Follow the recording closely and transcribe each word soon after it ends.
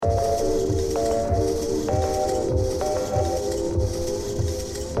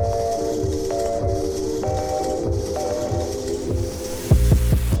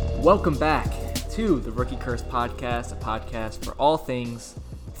Welcome back to the Rookie Curse Podcast, a podcast for all things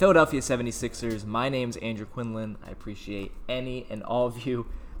Philadelphia 76ers. My name's Andrew Quinlan. I appreciate any and all of you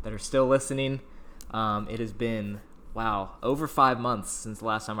that are still listening. It has been, over 5 months since the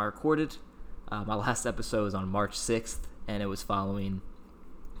last time I recorded. My last episode was on March 6th, and it was following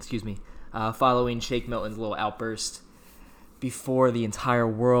Shake Milton's little outburst before the entire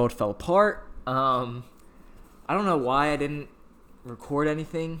world fell apart. I don't know why I didn't record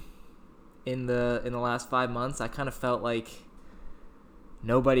anything in the last 5 months. I kind of felt like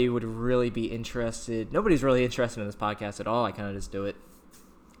nobody's really interested in this podcast at all. I kind of just do it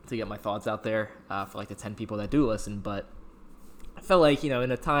to get my thoughts out there for like the 10 people that do listen. But I felt like, in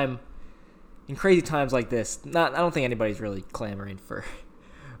crazy times like this, I don't think anybody's really clamoring for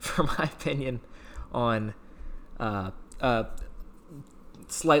my opinion on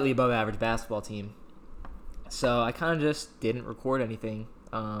slightly above average basketball team. So I kind of just didn't record anything.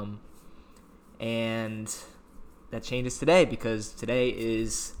 And that changes today because today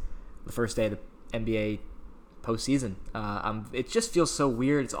is the first day of the NBA postseason. It just feels so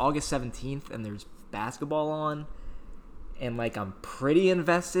weird. It's August 17th and there's basketball on. And I'm pretty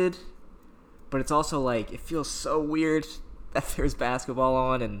invested. But it's also it feels so weird that there's basketball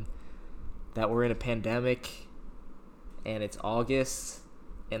on and that we're in a pandemic and it's August.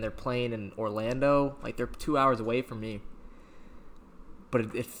 And they're playing in Orlando. They're 2 hours away from me.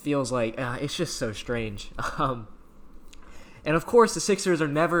 But it feels like it's just so strange. And of course, the Sixers are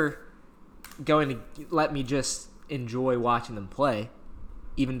never going to let me just enjoy watching them play,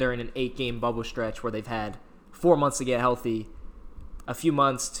 even during an 8-game bubble stretch where they've had 4 months to get healthy, a few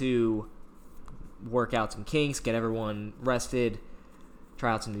months to work out some kinks, get everyone rested,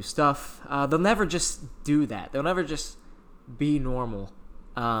 try out some new stuff. They'll never just do that. They'll never just be normal.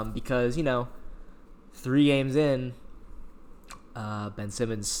 Because, 3 games in, Ben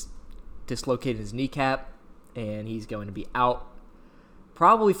Simmons dislocated his kneecap, and he's going to be out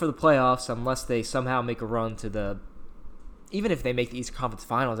probably for the playoffs unless they somehow make a run to even if they make the Eastern Conference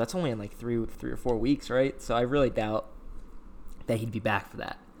Finals, that's only in 3 or 4 weeks, right? So I really doubt that he'd be back for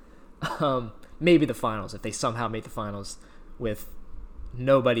that. Maybe the finals, if they somehow make the finals with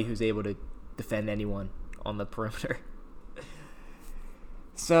nobody who's able to defend anyone on the perimeter.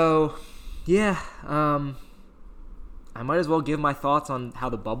 So, yeah, I might as well give my thoughts on how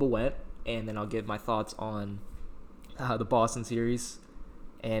the bubble went, and then I'll give my thoughts on the Boston series,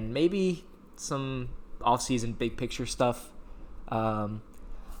 and maybe some off-season big picture stuff. I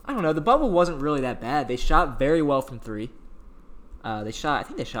don't know. The bubble wasn't really that bad. They shot very well from 3. I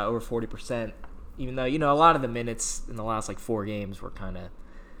think they shot over 40%, even though, a lot of the minutes in the last 4 games were kind of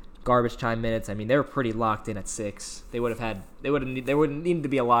garbage time minutes. I mean, they were pretty locked in at 6. There would need to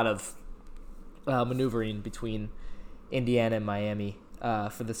be a lot of maneuvering between Indiana and Miami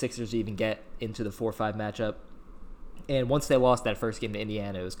for the Sixers to even get into the 4-5 matchup. And once they lost that first game to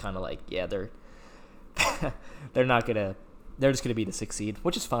Indiana, it was kind of they're just gonna be the 6th seed,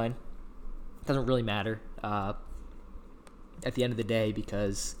 which is fine. It doesn't really matter at the end of the day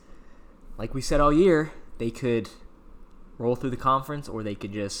because, like we said all year, they could roll through the conference, or they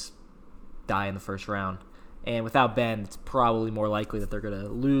could just die in the first round. And without Ben, it's probably more likely that they're going to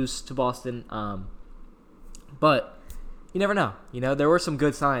lose to Boston. But you never know. There were some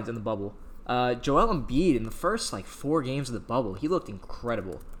good signs in the bubble. Joel Embiid, in the first 4 games of the bubble, he looked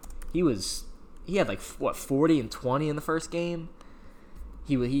incredible. He had 40 and 20 in the first game.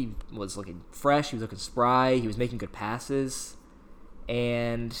 He was looking fresh. He was looking spry. He was making good passes.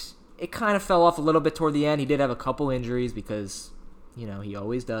 And it kind of fell off a little bit toward the end. He did have a couple injuries because, he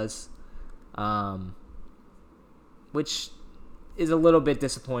always does, which is a little bit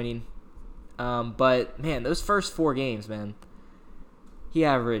disappointing. But, man, those first 4 games, man, he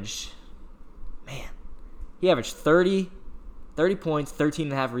averaged 30 points,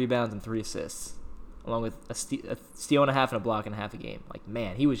 13.5 rebounds, and 3 assists, along with a steal and a half and a block and a half a game.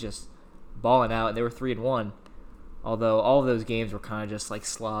 Man, he was just balling out, and they were 3-1. Although all of those games were kind of just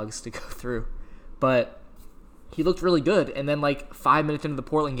slogs to go through. But he looked really good. And then 5 minutes into the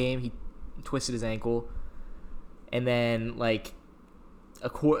Portland game, he twisted his ankle. And then a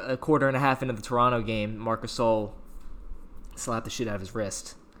quarter and a half into the Toronto game, Marc Gasol slapped the shit out of his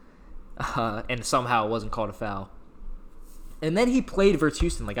wrist. And somehow it wasn't called a foul. And then he played versus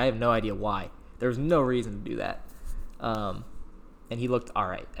Houston. I have no idea why. There was no reason to do that. And he looked all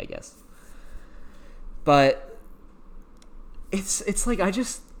right, I guess. But it's I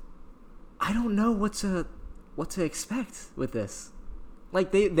don't know what to expect with this.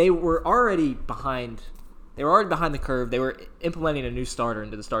 They were already behind. They were already behind the curve. They were implementing a new starter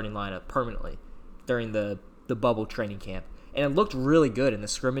into the starting lineup permanently during the bubble training camp. And it looked really good in the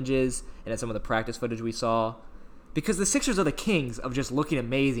scrimmages and in some of the practice footage we saw. Because the Sixers are the kings of just looking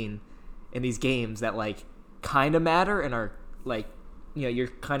amazing in these games that, like, kind of matter and are, like, you know, you're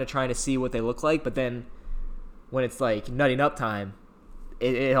kind of trying to see what they look like. But then when it's, like, nutting up time,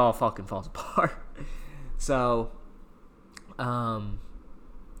 it all fucking falls apart. So,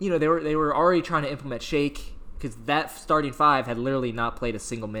 you know, they were already trying to implement Shake because that starting five had literally not played a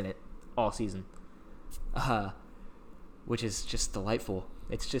single minute all season. Which is just delightful.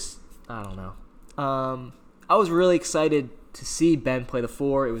 It's just, I don't know. I was really excited to see Ben play the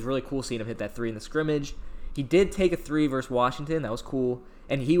 4. It was really cool seeing him hit that 3 in the scrimmage. He did take a 3 versus Washington. That was cool.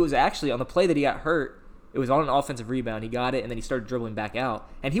 And he was actually, on the play that he got hurt, it was on an offensive rebound. He got it, and then he started dribbling back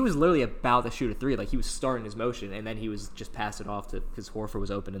out. And he was literally about to shoot a 3. Like, he was starting his motion, and then he was just passed it off to because Horford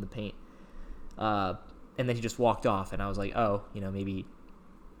was open in the paint. And then he just walked off, and I was like, oh, you know, maybe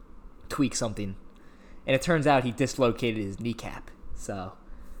tweak something. And it turns out he dislocated his kneecap. So,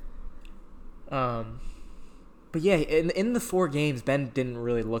 but yeah, in the 4 games, Ben didn't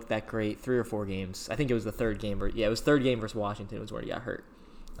really look that great. 3 or 4 games. I think it was the third game. It was third game versus Washington was where he got hurt.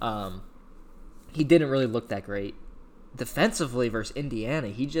 He didn't really look that great. Defensively versus Indiana,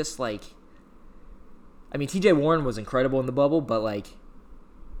 he just, like... I mean, TJ Warren was incredible in the bubble, but, like,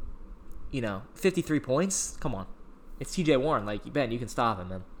 you know, 53 points? Come on. It's TJ Warren. Like, Ben, you can stop him,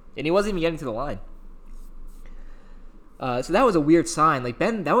 man. And he wasn't even getting to the line. So that was a weird sign. Like,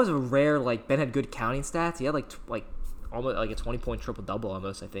 Ben, that was a rare, like, Ben had good counting stats. He had, like almost, like, a 20-point triple-double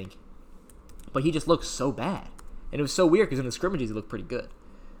almost, I think. But he just looked so bad. And it was so weird because in the scrimmages he looked pretty good.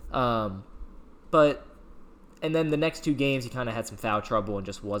 But, and then the next 2 games he kind of had some foul trouble and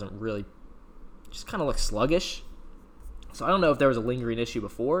just wasn't really, just kind of looked sluggish. So I don't know if there was a lingering issue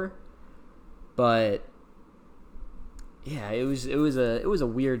before, but yeah, it was a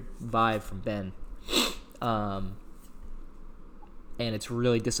weird vibe from Ben. And it's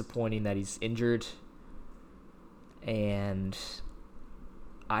really disappointing that he's injured. And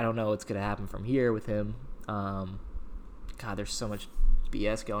I don't know what's going to happen from here with him. God, there's so much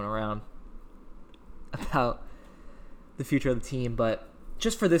BS going around about the future of the team. But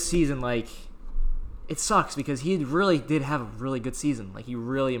just for this season, like, it sucks because he really did have a really good season. Like, he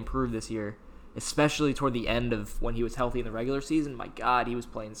really improved this year, especially toward the end of when he was healthy in the regular season. My God, he was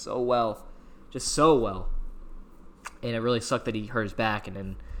playing so well. Just so well. And it really sucked that he hurt his back and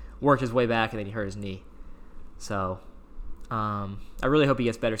then worked his way back and then he hurt his knee. So, I really hope he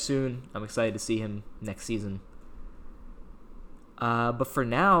gets better soon. I'm excited to see him next season. But for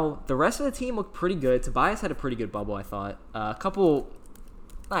now, the rest of the team looked pretty good. Tobias had a pretty good bubble, I thought. A couple,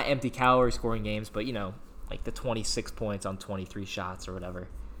 not empty calorie scoring games, but, you know, like the 26 points on 23 shots or whatever.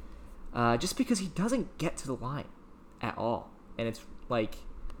 Just because he doesn't get to the line at all. And it's like,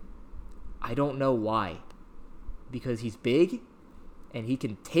 I don't know why. Because he's big and he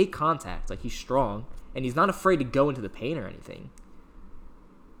can take contact. Like, he's strong and he's not afraid to go into the paint or anything.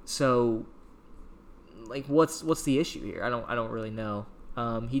 So, like, what's the issue here? I don't really know.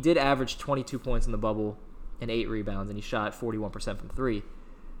 He did average 22 points in the bubble and 8 rebounds, and he shot 41% from 3,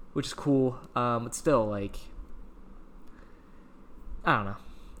 which is cool. But still, like, I don't know.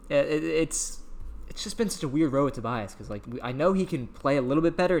 It's just been such a weird road with Tobias because, like, I know he can play a little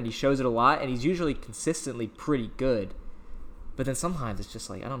bit better, and he shows it a lot, and he's usually consistently pretty good. But then sometimes it's just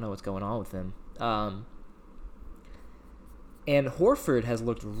like, I don't know what's going on with him. And Horford has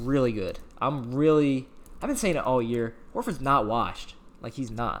looked really good. I've been saying it all year. Horford's not washed. Like, he's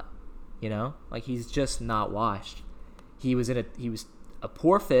not. You know? Like, he's just not washed. He was a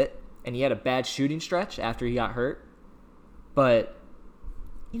poor fit, and he had a bad shooting stretch after he got hurt. But,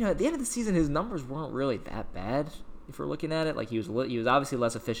 you know, at the end of the season, his numbers weren't really that bad if we're looking at it. Like, he was obviously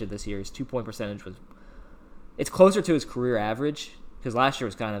less efficient this year. His 2-point percentage it's closer to his career average because last year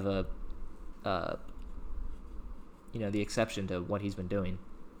was kind of the exception to what he's been doing.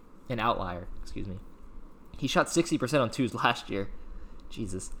 An outlier, excuse me. He shot 60% on twos last year.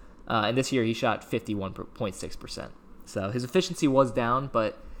 Jesus. And this year he shot 51.6%. So his efficiency was down,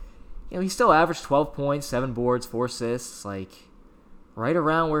 but, you know, he still averaged 12 points, 7 boards, 4 assists, like, right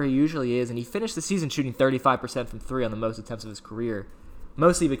around where he usually is. And he finished the season shooting 35% from 3 on the most attempts of his career,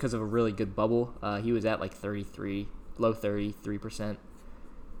 mostly because of a really good bubble. He was at, like, low 33%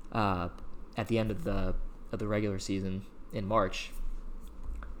 at the end of the regular season in March.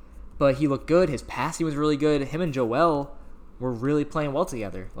 But he looked good. His passing was really good. Him and Joel were really playing well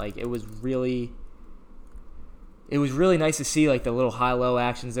together. Like, it was really nice to see, like, the little high-low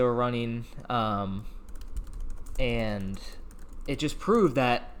actions they were running. And it just proved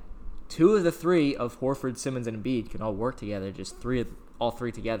that 2 of the 3 of Horford, Simmons, and Embiid can all work together. Just all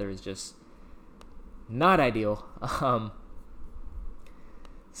three together is just not ideal.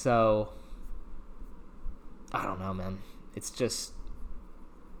 So, I don't know, man. It's just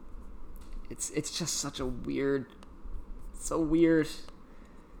such a weird, so weird.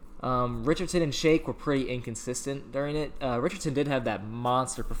 Richardson and Shake were pretty inconsistent during it. Richardson did have that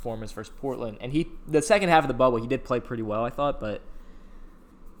monster performance versus Portland, and the second half of the bubble, he did play pretty well, I thought, but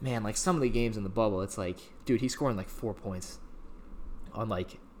man, like some of the games in the bubble, it's like, dude, he's scoring like 4 points on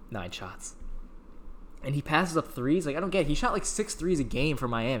like 9 shots. And he passes up threes. Like, I don't get it. He shot like 6 threes a game for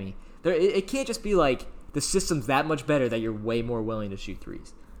Miami. It can't just be like the system's that much better that you're way more willing to shoot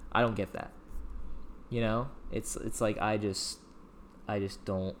threes. I don't get that. You know? It's like I just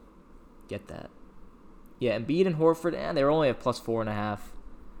don't get that. Yeah, Embiid and Horford, they were only at plus 4.5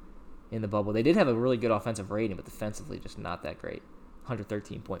 in the bubble. They did have a really good offensive rating, but defensively just not that great.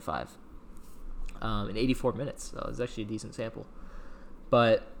 113.5 in 84 minutes. So it was actually a decent sample.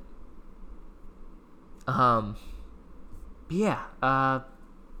 But yeah. How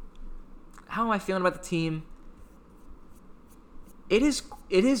am I feeling about the team? It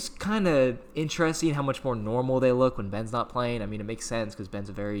is kind of interesting how much more normal they look when Ben's not playing. I mean, it makes sense because Ben's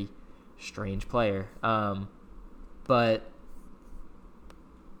a very strange player. But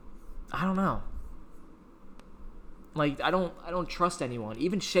I don't know. Like, I don't trust anyone.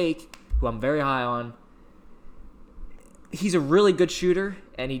 Even Shake, who I'm very high on, he's a really good shooter,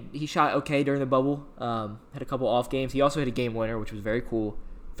 and he shot okay during the bubble. Had a couple off games. He also hit a game winner, which was very cool.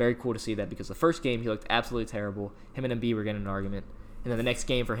 Very cool to see that, because the first game he looked absolutely terrible. Him and Embiid were getting an argument. And then the next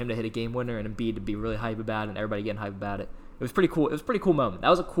game for him to hit a game winner and Embiid to be really hype about it and everybody getting hype about it. It was pretty cool. It was a pretty cool moment. That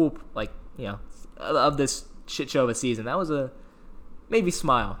was a cool, of this shit show of a season. That was a maybe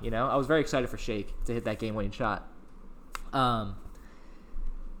smile, I was very excited for Shake to hit that game-winning shot. But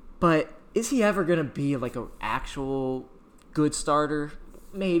is he ever going to be like an actual good starter?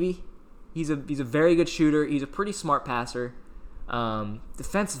 Maybe. He's a very good shooter. He's a pretty smart passer.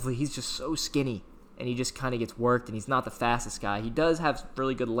 Defensively, he's just so skinny, and he just kind of gets worked, and he's not the fastest guy. He does have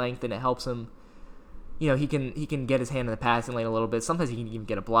really good length, and it helps him. He can get his hand in the passing lane a little bit. Sometimes he can even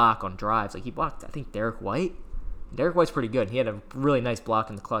get a block on drives. Like, he blocked, I think, Derek White. Derek White's pretty good. He had a really nice block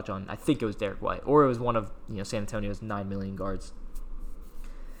in the clutch on, I think it was Derek White, or it was one of San Antonio's 9 million guards.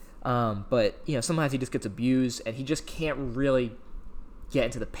 But sometimes he just gets abused, and he just can't really get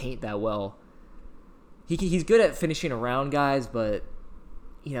into the paint that well. He's good at finishing around guys, but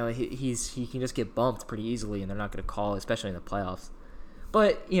he can just get bumped pretty easily, and they're not going to call, especially in the playoffs.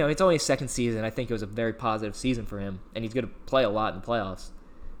 But it's only his second season. I think it was a very positive season for him, and he's going to play a lot in the playoffs.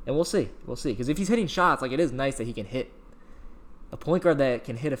 And we'll see. Because if he's hitting shots, like, it is nice that he can hit. A point guard that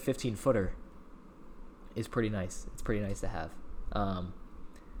can hit a 15-footer is pretty nice. It's pretty nice to have.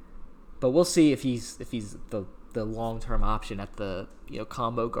 But we'll see if he's the long-term option at the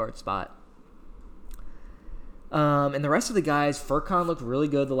combo guard spot. And the rest of the guys, Furkan looked really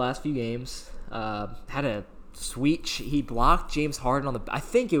good the last few games. Had a sweet. He blocked James Harden on the. I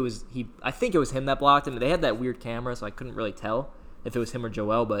think it was him that blocked him. They had that weird camera, so I couldn't really tell if it was him or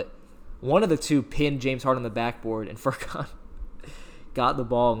Joel. But one of the two pinned James Harden on the backboard, and Furkan got the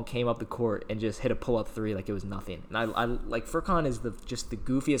ball and came up the court and just hit a pull-up three like it was nothing. And I like Furkan is just the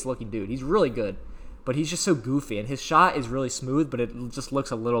goofiest looking dude. He's really good, but he's just so goofy, and his shot is really smooth, but it just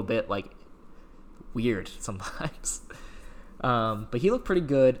looks a little bit like weird sometimes. But he looked pretty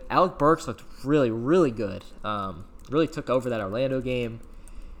good. Alec Burks looked really, really good. Really took over that Orlando game.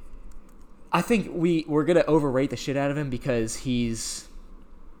 I think we're going to overrate the shit out of him because he's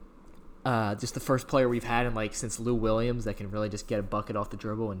just the first player we've had since Lou Williams that can really just get a bucket off the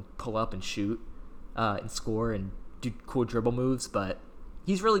dribble and pull up and shoot and score and do cool dribble moves. But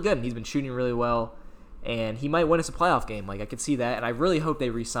he's really good, and he's been shooting really well. And he might win us a playoff game. I could see that, and I really hope they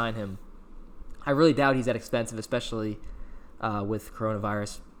re-sign him. I really doubt he's that expensive, especially with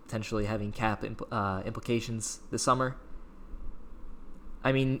coronavirus potentially having cap implications this summer.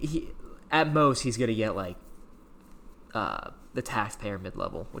 I mean, at most he's gonna get the taxpayer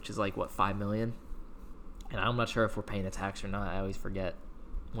mid-level, which is $5 million, and I'm not sure if we're paying the tax or not. I always forget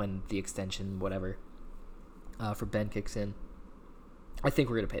when the extension whatever for Ben kicks in. I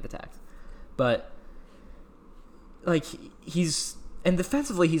think we're gonna pay the tax, but he's. And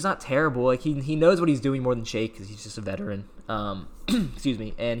defensively, he's not terrible. He knows what he's doing more than Shake because he's just a veteran. Excuse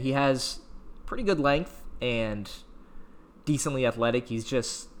me. And he has pretty good length and decently athletic. He's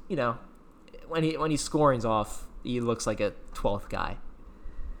just, when he's scoring's off, he looks like a 12th guy.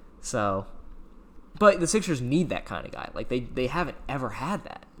 So, but the Sixers need that kind of guy. They haven't ever had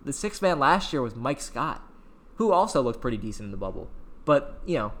that. The sixth man last year was Mike Scott, who also looked pretty decent in the bubble. But,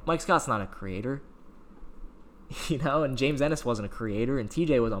 Mike Scott's not a creator. And James Ennis wasn't a creator, and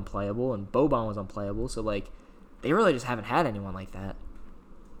TJ was unplayable, and Boban was unplayable, so, they really just haven't had anyone like that.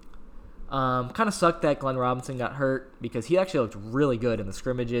 Kind of sucked that Glenn Robinson got hurt because he actually looked really good in the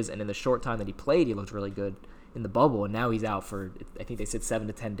scrimmages, and in the short time that he played, he looked really good in the bubble, and now he's out for, I think they said 7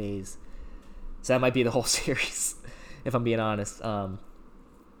 to 10 days. So that might be the whole series, if I'm being honest.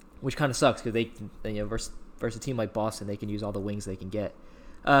 Which kind of sucks because they, versus a team like Boston, they can use all the wings they can get.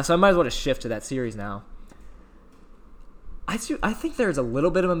 So I might as well just shift to that series now. I think there's a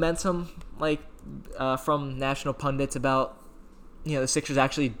little bit of momentum, from national pundits about, the Sixers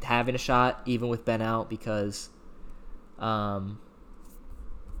actually having a shot, even with Ben out, because, they're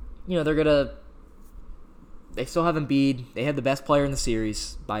they still have Embiid. They had the best player in the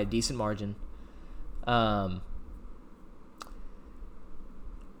series by a decent margin. But,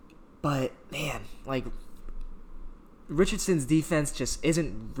 man, Richardson's defense just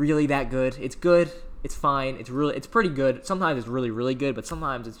isn't really that good. It's good. It's fine. It's pretty good. Sometimes it's really, really good, but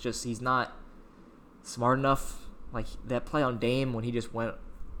sometimes it's just he's not smart enough. Like that play on Dame when he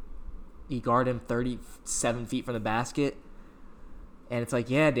guarded him 37 feet from the basket. And it's like,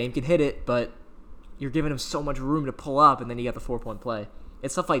 yeah, Dame can hit it, but you're giving him so much room to pull up, and then you got the 4-point play.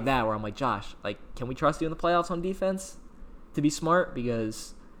 It's stuff like that where I'm like, Josh, can we trust you in the playoffs on defense to be smart?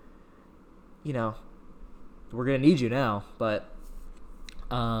 Because, we're going to need you now. But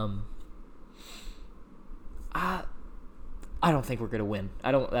I don't think we're going to win.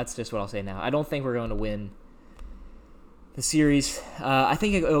 That's just what I'll say now. I don't think we're going to win the series. I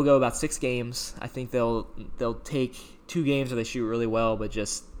think it'll go about 6 games. I think they'll take 2 games where they shoot really well, but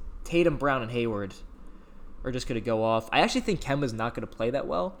just Tatum, Brown, and Hayward are just going to go off. I actually think Kemba's not going to play that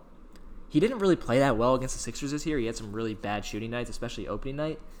well. He didn't really play that well against the Sixers this year. He had some really bad shooting nights, especially opening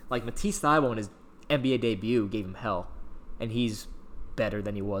night. Matisse Thybulle in his NBA debut gave him hell, and he's better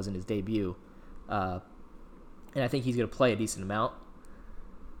than he was in his debut. And I think he's going to play a decent amount.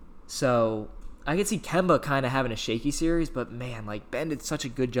 So I could see Kemba kind of having a shaky series, but man, Ben did such a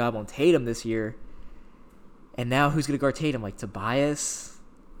good job on Tatum this year. And now who's going to guard Tatum? Tobias?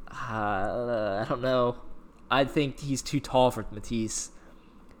 I don't know. I think he's too tall for Matisse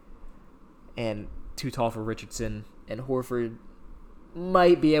and too tall for Richardson. And Horford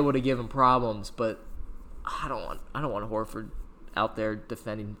might be able to give him problems, but I don't want Horford out there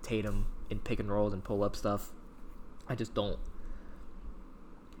defending Tatum in pick and rolls and pull up stuff. I just don't.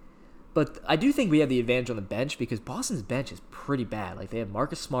 But I do think we have the advantage on the bench because Boston's bench is pretty bad. They have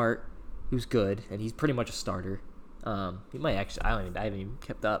Marcus Smart, who's good, and he's pretty much a starter. He might actually. I haven't even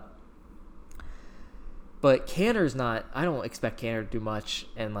kept up. But Kanter's not. I don't expect Kanter to do much,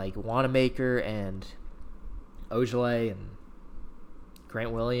 and Wanamaker and Ojale and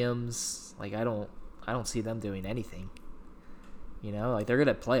Grant Williams. I don't see them doing anything. They're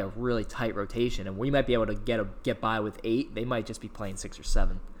gonna play a really tight rotation, and we might be able to get by with 8. They might just be playing 6 or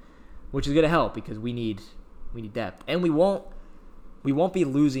 7, which is gonna help because we need depth, and we won't be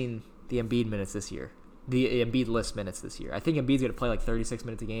losing the Embiid minutes this year, the Embiid list minutes this year. I think Embiid's gonna play 36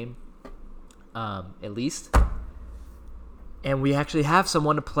 minutes a game, at least, and we actually have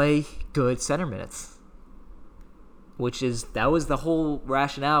someone to play good center minutes, that was the whole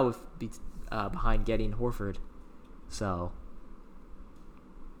rationale behind getting Horford. So.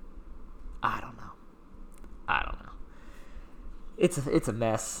 I don't know. It's a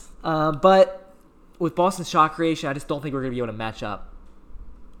mess. But with Boston's shot creation, I just don't think we're going to be able to match up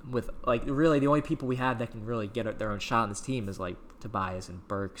with, really the only people we have that can really get their own shot on this team is, Tobias and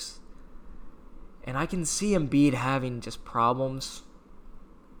Burks. And I can see Embiid having just problems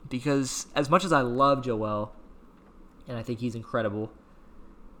because as much as I love Joel, and I think he's incredible,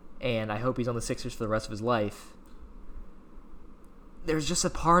 and I hope he's on the Sixers for the rest of his life, there's just a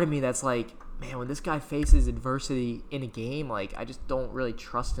part of me that's man, when this guy faces adversity in a game, I just don't really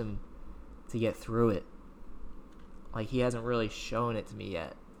trust him to get through it. He hasn't really shown it to me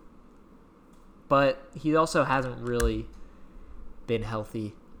yet. But he also hasn't really been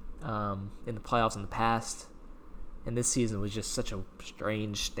healthy in the playoffs in the past. And this season was just such a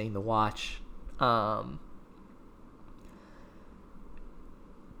strange thing to watch.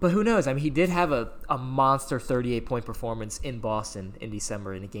 But who knows? He did have a monster 38-point performance in Boston in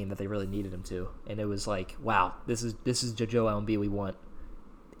December in a game that they really needed him to. And it was wow, this is Joel Embiid we want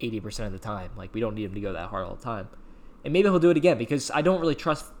 80% of the time. We don't need him to go that hard all the time. And maybe he'll do it again because I don't really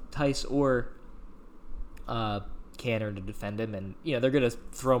trust Tice or Kanter to defend him. And, they're going to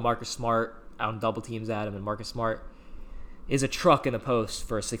throw Marcus Smart out on double teams at him. And Marcus Smart is a truck in the post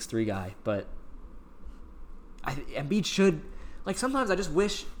for a 6'3" guy. But Embiid should... sometimes I just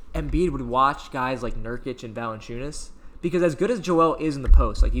wish Embiid would watch guys like Nurkic and Valanciunas because as good as Joel is in the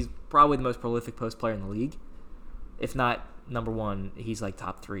post, he's probably the most prolific post player in the league. If not number 1, he's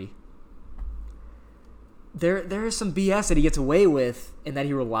top 3. there is some BS that he gets away with and that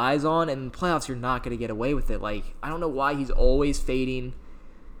he relies on, and in the playoffs you're not going to get away with it. Like, I don't know why he's always fading,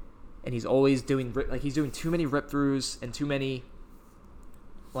 and he's always doing too many rip throughs and too many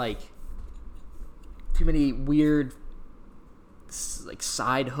weird like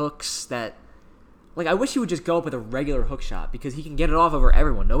side hooks that, like, I wish he would just go up with a regular hook shot because he can get it off over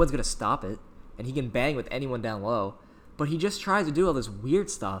everyone. No one's going to stop it, and he can bang with anyone down low. But he just tries to do all this weird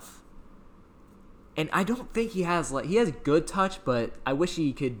stuff. And I don't think he has good touch, but I just wish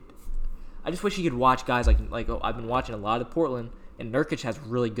he could watch guys like I've been watching a lot of Portland, and Nurkic has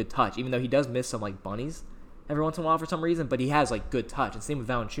really good touch, even though he does miss some like bunnies every once in a while for some reason, but he has like good touch. And same with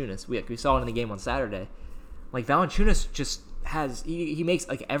Valanciunas. We saw it in the game on Saturday. Like, Valanciunas just has he makes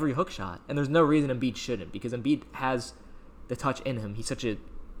like every hook shot, and there's no reason Embiid shouldn't, because Embiid has the touch in him. He's such a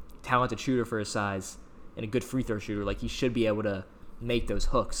talented shooter for his size and a good free throw shooter. Like, he should be able to make those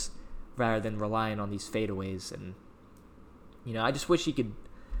hooks rather than relying on these fadeaways. And, you know, I just wish he could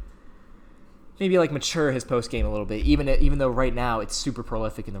maybe like mature his post game a little bit, even though right now it's super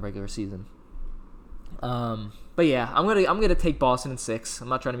prolific in the regular season. But yeah, I'm gonna take Boston in 6. I'm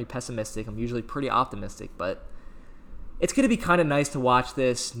not trying to be pessimistic. I'm usually pretty optimistic, but it's gonna be kind of nice to watch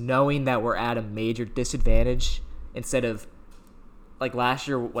this, knowing that we're at a major disadvantage instead of like last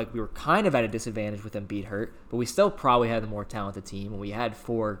year. Like, we were kind of at a disadvantage with Embiid hurt, but we still probably had the more talented team, and we had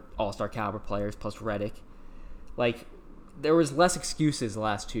 4 All-Star caliber players plus Redick. Like, there was less excuses the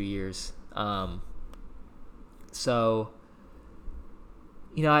last 2 years. So,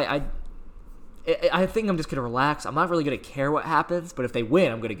 you know, I think I'm just going to relax. I'm not really going to care what happens, but if they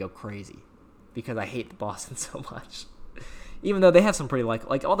win, I'm going to go crazy because I hate Boston so much. Even though they have some pretty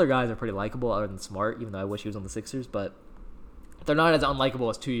like all their guys are pretty likable other than Smart, even though I wish he was on the Sixers, but they're not as unlikable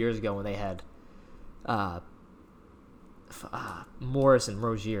as 2 years ago when they had Morris and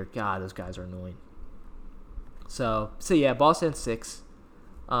Rozier. God, those guys are annoying. So yeah, Boston 6.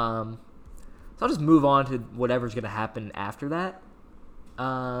 So I'll just move on to whatever's going to happen after that.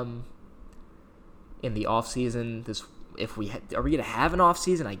 In the off season, are we going to have an off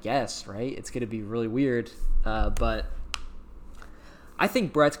season? I guess, right? It's going to be really weird. But I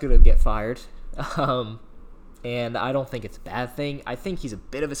think Brett's going to get fired. And I don't think it's a bad thing. I think he's a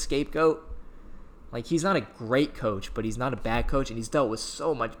bit of a scapegoat. Like, he's not a great coach, but he's not a bad coach, and he's dealt with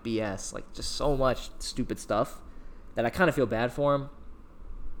so much BS, like just so much stupid stuff that I kind of feel bad for him.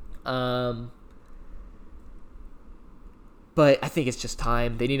 But I think it's just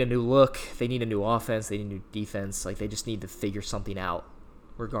time. They need a new look. They need a new offense. They need a new defense. Like, they just need to figure something out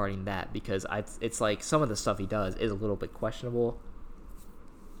regarding that, because it's like some of the stuff he does is a little bit questionable.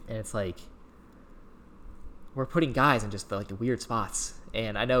 And it's like, we're putting guys in just the weird spots.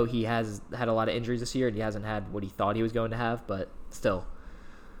 And I know he has had a lot of injuries this year, and he hasn't had what he thought he was going to have, but still,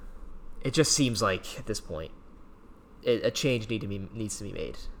 it just seems like at this point, a change needs to be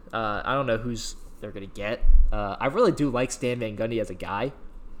made. I don't know who's they're going to get. I really do like Stan Van Gundy as a guy.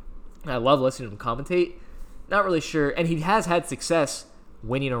 I love listening to him commentate. Not really sure. And he has had success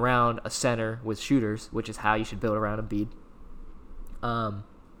winning around a center with shooters, which is how you should build around Embiid.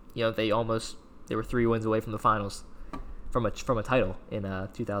 You know, they were 3 wins away from the finals from a title in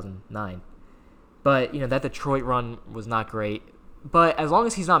 2009. But, you know, that Detroit run was not great. But as long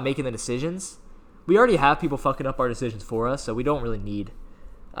as he's not making the decisions, we already have people fucking up our decisions for us, so we don't really need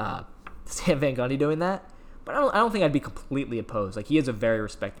Stan Van Gundy doing that. But I don't think I'd be completely opposed. Like, he is a very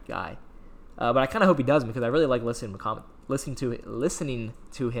respected guy. But I kind of hope he does, because I really like listening to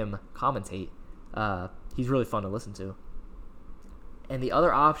him commentate. He's really fun to listen to. And the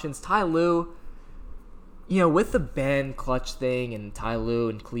other options, Ty Lue, you know, with the Ben Clutch thing and Ty Lue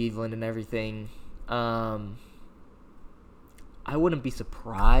and Cleveland and everything, I wouldn't be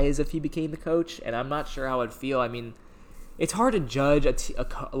surprised if he became the coach, and I'm not sure how I'd feel. I mean, it's hard to judge a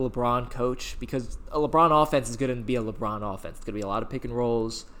LeBron coach, because a LeBron offense is going to be a LeBron offense. It's going to be a lot of pick and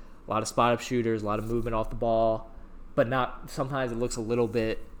rolls, a lot of spot-up shooters, a lot of movement off the ball, but not. Sometimes it looks a little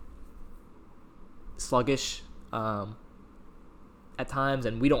bit sluggish at times,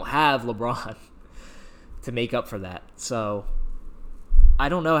 and we don't have LeBron to make up for that. So I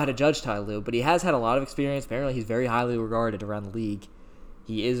don't know how to judge Ty Lue, but he has had a lot of experience. Apparently, he's very highly regarded around the league.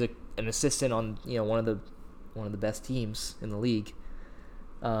 He is an assistant on, you know, one of the best teams in the league.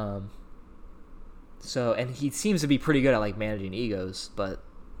 So, and he seems to be pretty good at like managing egos, but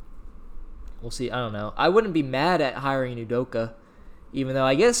we'll see. I don't know. I wouldn't be mad at hiring Udoka, even though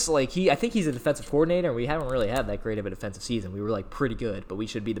I guess like I think he's a defensive coordinator, and we haven't really had that great of a defensive season. We were like pretty good, but we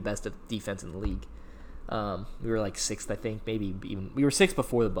should be the best defense in the league. We were like 6th, I think, maybe even we were 6th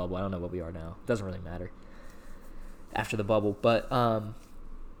before the bubble. I don't know what we are now. It doesn't really matter after the bubble, but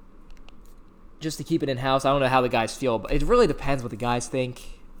just to keep it in-house. I don't know how the guys feel, but it really depends what the guys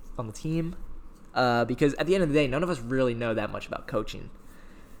think on the team. Because at the end of the day, none of us really know that much about coaching.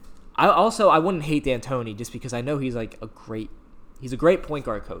 I wouldn't hate D'Antoni just because I know he's a great point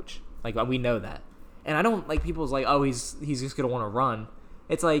guard coach. Like, we know that. And I don't like people's like, oh, he's just going to want to run.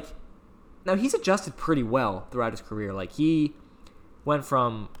 It's like, no, he's adjusted pretty well throughout his career. Like, he went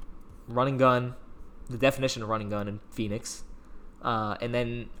from running gun, the definition of running gun in Phoenix, and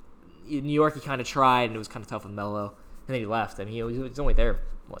then in New York he kind of tried, and it was kind of tough with Melo, and then he left. I mean, he was only there,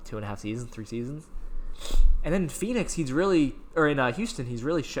 2.5 seasons, 3 seasons? And then in Phoenix, in Houston, he's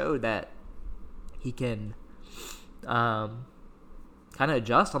really showed that he can kind of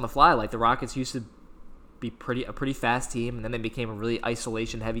adjust on the fly. Like, the Rockets used to be a pretty fast team, and then they became a really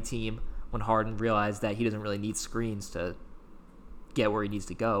isolation-heavy team when Harden realized that he doesn't really need screens to get where he needs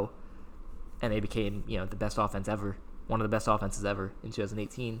to go. And they became, the best offense ever, one of the best offenses ever in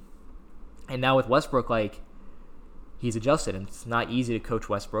 2018. And now with Westbrook, he's adjusted, and it's not easy to coach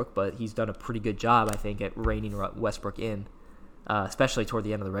Westbrook, but he's done a pretty good job, I think, at reining Westbrook in, especially toward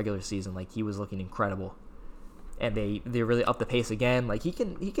the end of the regular season. Like, he was looking incredible, and they really upped the pace again. Like, he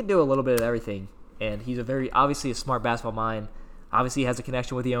can do a little bit of everything, and he's obviously a smart basketball mind. Obviously, he has a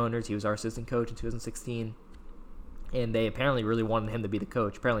connection with the owners. He was our assistant coach in 2016, and they apparently really wanted him to be the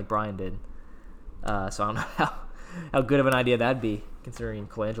coach. Apparently, Brian did. So I don't know how good of an idea that'd be, considering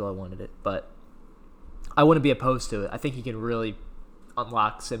Colangelo wanted it, but I wouldn't be opposed to it. I think he can really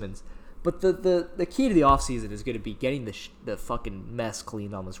unlock Simmons. But the key to the offseason is going to be getting the fucking mess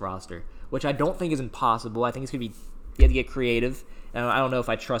cleaned on this roster, which I don't think is impossible. I think it's going to be, you have to get creative, and I don't know if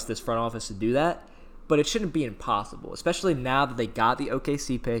I trust this front office to do that, but it shouldn't be impossible, especially now that they got the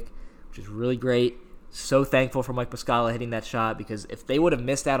OKC pick, which is really great. So thankful for Mike Muscala hitting that shot, because if they would have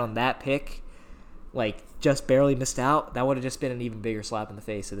missed out on that pick, just barely missed out, that would have just been an even bigger slap in the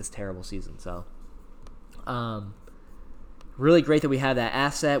face of this terrible season. So really great that we have that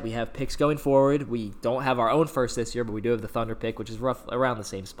asset. We have picks going forward. We don't have our own first this year, but we do have the Thunder pick, which is around the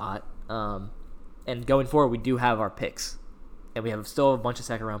same spot. And going forward, we do have our picks, and we have still a bunch of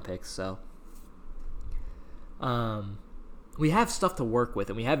second-round picks. So we have stuff to work with,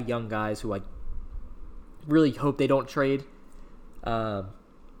 and we have young guys who I really hope they don't trade,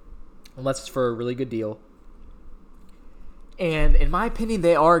 unless it's for a really good deal. And in my opinion,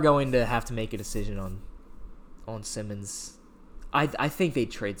 they are going to have to make a decision on Simmons. I think they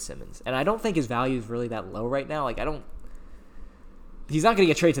trade Simmons, and I don't think his value is really that low right now. He's not going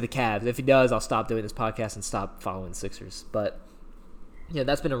to get traded to the Cavs. If he does, I'll stop doing this podcast and stop following Sixers. But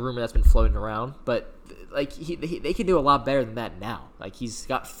that's been a rumor that's been floating around. But they can do a lot better than that now. He's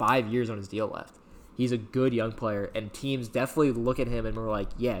got 5 years on his deal left. He's a good young player, and teams definitely look at him and we're like,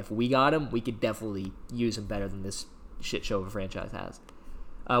 yeah, if we got him, we could definitely use him better than this shit show of a franchise has.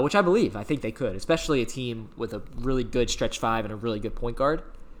 Which I believe. I think they could, especially a team with a really good stretch five and a really good point guard.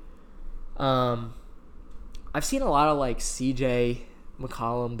 I've seen a lot of CJ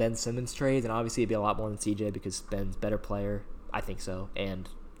McCollum, Ben Simmons trades, and obviously it'd be a lot more than CJ because Ben's a better player, I think so, and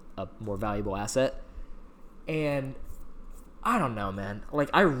a more valuable asset. And I don't know, man.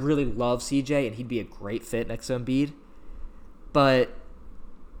 I really love CJ, and he'd be a great fit next to Embiid. But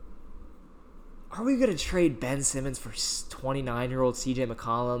are we going to trade Ben Simmons for 29-year-old CJ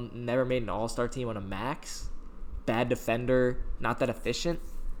McCollum, never made an all-star team on a max? Bad defender, not that efficient?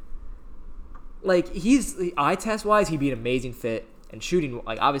 Eye test-wise, he'd be an amazing fit. And shooting,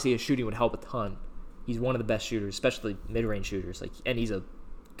 obviously his shooting would help a ton. He's one of the best shooters, especially mid-range shooters. And he's a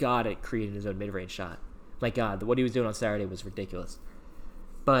god at creating his own mid-range shot. My God, what he was doing on Saturday was ridiculous.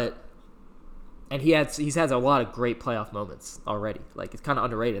 And he's had a lot of great playoff moments already. It's kind of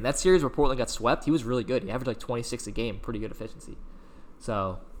underrated. And that series where Portland got swept, he was really good. He averaged 26 a game, pretty good efficiency.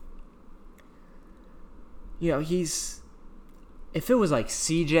 So, if it was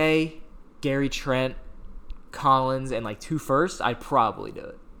CJ, Gary Trent, Collins, and 2 firsts, I'd probably do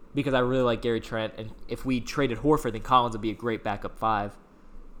it. Because I really like Gary Trent, and if we traded Horford, then Collins would be a great backup 5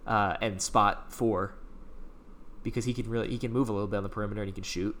 and spot 4. Because he can move a little bit on the perimeter and he can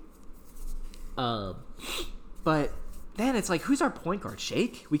shoot. But then it's who's our point guard?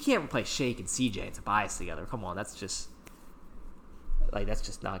 Shake? We can't replace Shake and CJ and Tobias together. Come on, that's just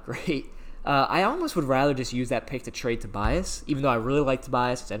not great. I almost would rather just use that pick to trade Tobias, even though I really like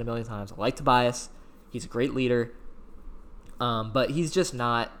Tobias. I've said it a million times. I like Tobias. He's a great leader. But he's just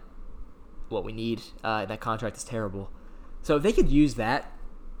not what we need. That contract is terrible. So if they could use that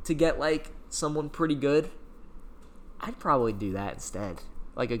to get someone pretty good, I'd probably do that instead.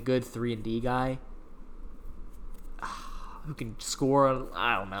 A good 3-and-D guy who can score.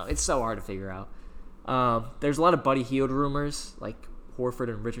 I don't know. It's so hard to figure out. There's a lot of Buddy Hield rumors. Horford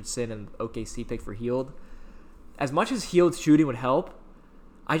and Richardson and OKC pick for Hield. As much as Hield's shooting would help,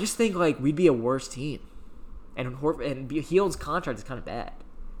 I just think like we'd be a worse team. And Hield's contract is kind of bad.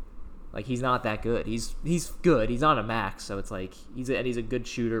 Like he's not that good. He's good. He's on a max, so it's like he's a good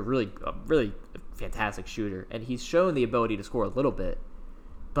shooter, really fantastic shooter, and he's shown the ability to score a little bit.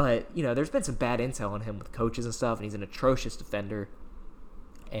 But there's been some bad intel on him with coaches and stuff, and he's an atrocious defender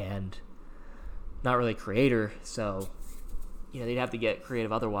and not really a creator. So they'd have to get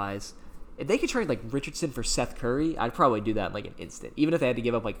creative otherwise. If they could trade like Richardson for Seth Curry, I'd probably do that in like an instant. Even if they had to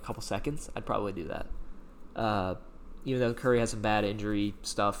give up like a couple seconds, I'd probably do that. Even though Curry has some bad injury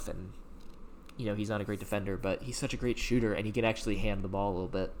stuff and he's not a great defender, but he's such a great shooter and he can actually handle the ball a little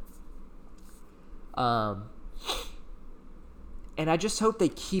bit. And I just hope they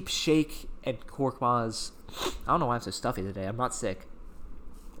keep Shake and Korkmaz. I don't know why I'm so stuffy today. I'm not sick.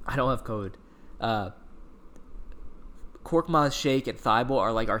 I don't have COVID. Korkmaz, Shake, and Thibault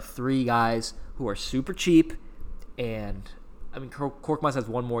are like our three guys who are super cheap. And I mean, Korkmaz has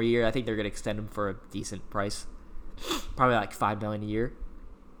one more year. I think they're going to extend him for a decent price, probably like $5 million a year.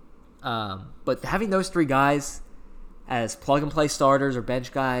 But having those three guys as plug and play starters or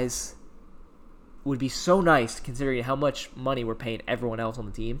bench guys would be so nice, considering how much money we're paying everyone else on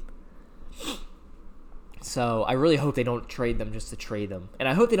the team. So I really hope they don't trade them just to trade them, and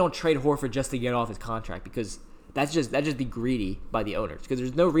I hope they don't trade Horford just to get off his contract, because that'd just be greedy by the owners. Because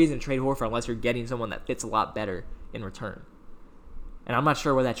there's no reason to trade Horford unless you're getting someone that fits a lot better in return. And I'm not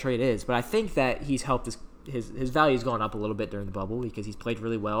sure what that trade is, but I think that he's helped his value's gone up a little bit during the bubble because he's played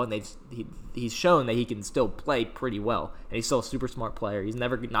really well, and he's shown that he can still play pretty well, and he's still a super smart player. He's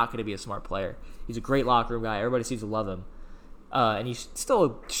never not going to be a smart player. He's a great locker room guy. Everybody seems to love him, and he's still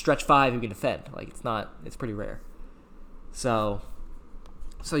a stretch five who can defend. Like it's pretty rare. So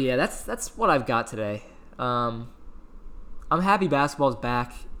yeah, that's what I've got today. I'm happy basketball's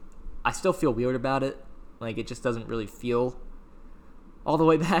back. I still feel weird about it. Like it just doesn't really feel all the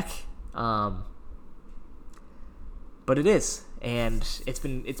way back. But it is, and it's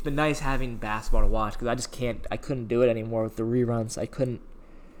been nice having basketball to watch, because I couldn't do it anymore with the reruns.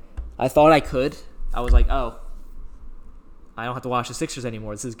 I thought I could. I was like, oh, I don't have to watch the Sixers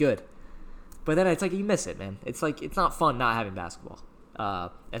anymore. This is good. But then it's like you miss it, man. It's like it's not fun not having basketball,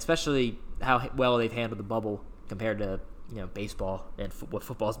 especially how well they've handled the bubble compared to baseball and what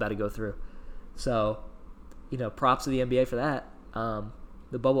football's about to go through. So, props to the NBA for that.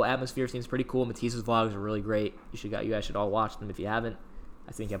 The bubble atmosphere seems pretty cool. Matisse's vlogs are really great. You guys should all watch them if you haven't.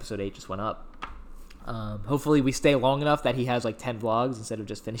 I think episode 8 just went up. Hopefully we stay long enough that he has like 10 vlogs instead of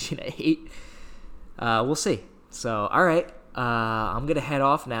just finishing at 8. We'll see. So, all right. I'm going to head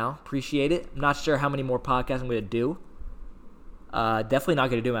off now. Appreciate it. I'm not sure how many more podcasts I'm going to do. Definitely not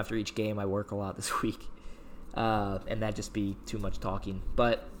going to do them after each game. I work a lot this week. And that'd just be too much talking.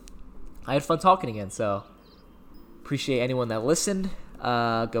 But I had fun talking again, so appreciate anyone that listened.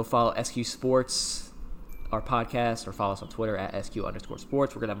 Go follow SQ Sports, our podcast, or follow us on Twitter at SQ_sports. We're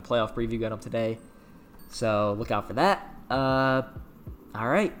going to have a playoff preview going up today, so look out for that. All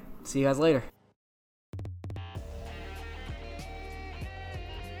right. See you guys later.